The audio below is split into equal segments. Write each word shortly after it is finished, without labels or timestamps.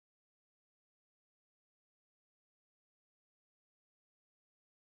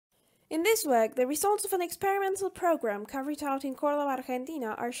In this work, the results of an experimental program carried out in Córdoba,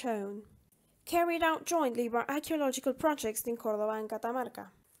 Argentina are shown, carried out jointly by archaeological projects in Córdoba and Catamarca.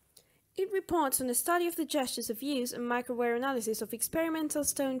 It reports on the study of the gestures of use and microware analysis of experimental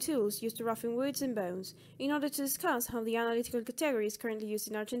stone tools used to roughing woods and bones, in order to discuss how the analytical categories currently used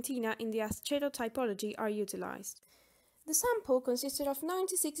in Argentina in the Aschero typology are utilized. The sample consisted of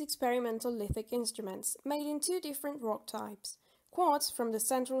 96 experimental lithic instruments, made in two different rock types: quartz from the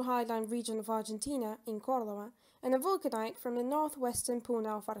central highland region of Argentina, in Córdoba, and a vulcanite from the northwestern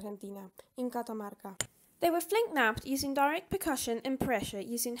puna of Argentina, in Catamarca. They were flint-knapped using direct percussion and pressure,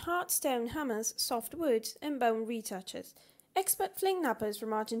 using hard stone hammers, soft woods, and bone retouches. Expert flint-knappers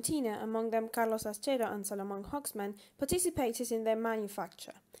from Argentina, among them Carlos Aschero and Hocsman, participated in their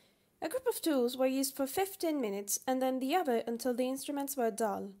manufacture. A group of tools were used for 15 minutes, and then the other until the instruments were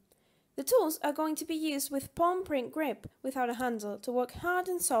dull. The tools are going to be used with palm print grip, without a handle, to work hard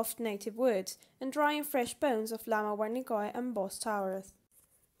and soft native woods, and dry and fresh bones of Lama Huarnicoe and Boss Taurus.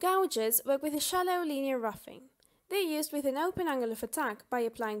 Gouges work with a shallow linear roughing. They are used with an open angle of attack by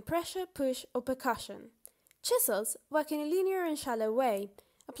applying pressure, push, or percussion. Chisels work in a linear and shallow way,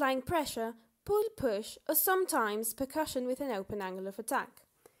 applying pressure, pull, push, or sometimes percussion with an open angle of attack.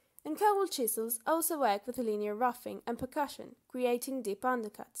 And cold chisels also work with a linear roughing and percussion, creating deep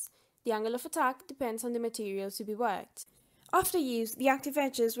undercuts. The angle of attack depends on the material to be worked. After use, the active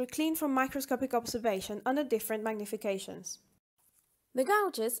edges were cleaned from microscopic observation under different magnifications. The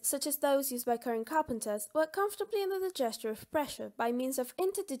gouges, such as those used by current carpenters, work comfortably under the gesture of pressure by means of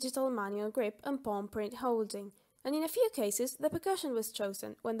interdigital manual grip and palm print holding, and in a few cases the percussion was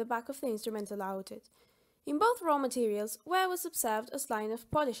chosen when the back of the instrument allowed it. In both raw materials, wear was observed as line of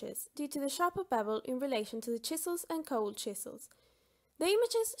polishes, due to the sharper bevel in relation to the chisels and cold chisels. The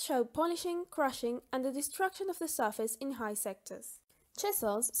images show polishing, crushing, and the destruction of the surface in high sectors.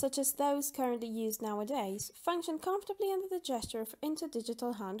 Chisels, such as those currently used nowadays, function comfortably under the gesture of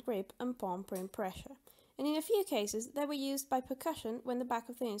interdigital hand grip and palm print pressure, and in a few cases they were used by percussion when the back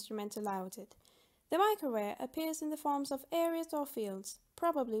of the instrument allowed it. The microware appears in the forms of areas or fields,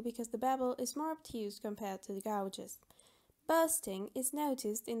 probably because the bevel is more obtuse compared to the gouges. Bursting is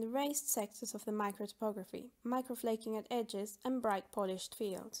noticed in the raised sectors of the microtopography, microflaking at edges, and bright polished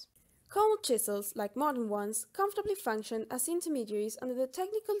fields. Cold chisels, like modern ones, comfortably function as intermediaries under the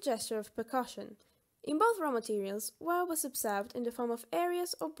technical gesture of percussion. In both raw materials, wear was observed in the form of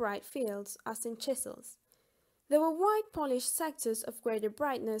areas or bright fields, as in chisels. There were white polished sectors of greater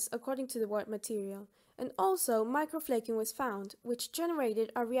brightness according to the worked material, and also microflaking was found, which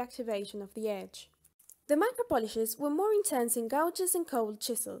generated a reactivation of the edge. The micropolishes were more intense in gouges and cold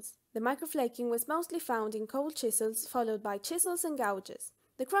chisels. The microflaking was mostly found in cold chisels, followed by chisels and gouges.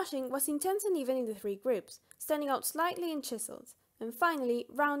 The crushing was intense and even in the three groups, standing out slightly in chisels. And finally,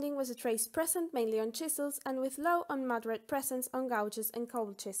 rounding was a trace present mainly on chisels and with low and moderate presence on gouges and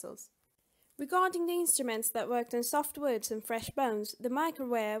cold chisels. Regarding the instruments that worked on soft woods and fresh bones, the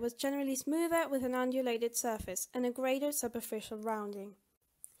microware was generally smoother with an undulated surface and a greater superficial rounding.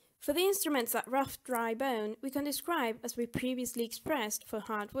 For the instruments that roughed dry bone, we can describe, as we previously expressed for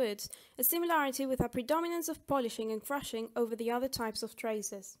hard woods, a similarity with a predominance of polishing and crushing over the other types of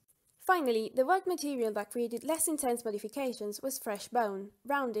traces. Finally, the worked material that created less intense modifications was fresh bone.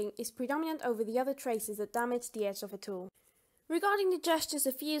 Rounding is predominant over the other traces that damaged the edge of a tool. Regarding the gestures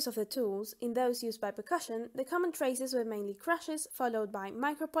of use of the tools, in those used by percussion, the common traces were mainly crushes, followed by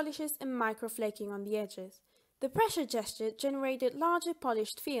micropolishes and microflaking on the edges. The pressure gesture generated larger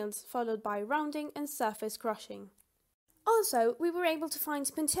polished fields, followed by rounding and surface crushing. Also, we were able to find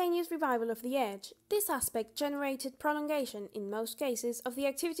spontaneous revival of the edge. This aspect generated prolongation, in most cases, of the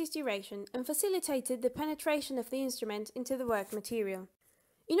activity's duration and facilitated the penetration of the instrument into the worked material.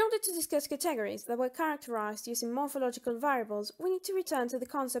 In order to discuss categories that were characterized using morphological variables, we need to return to the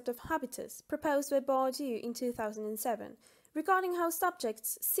concept of habitus, proposed by Bourdieu in 2007, regarding how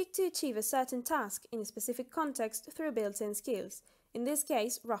subjects seek to achieve a certain task in a specific context through built-in skills, in this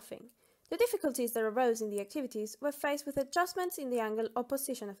case, roughing. The difficulties that arose in the activities were faced with adjustments in the angle or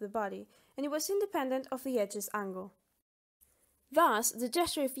position of the body, and it was independent of the edge's angle. Thus, the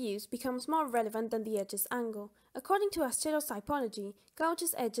gesture of use becomes more relevant than the edge's angle. According to Aschero's typology,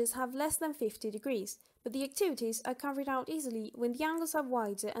 gouges' edges have less than 50 degrees, but the activities are carried out easily when the angles are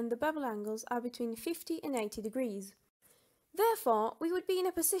wider and the bevel angles are between 50 and 80 degrees. Therefore, we would be in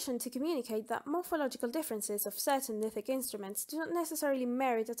a position to communicate that morphological differences of certain lithic instruments do not necessarily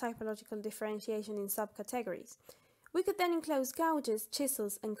merit a typological differentiation in subcategories. We could then enclose gouges,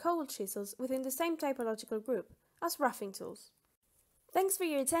 chisels, and cold chisels within the same typological group, as roughing tools. Thanks for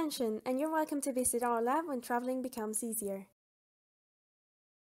your attention, and you're welcome to visit our lab when traveling becomes easier.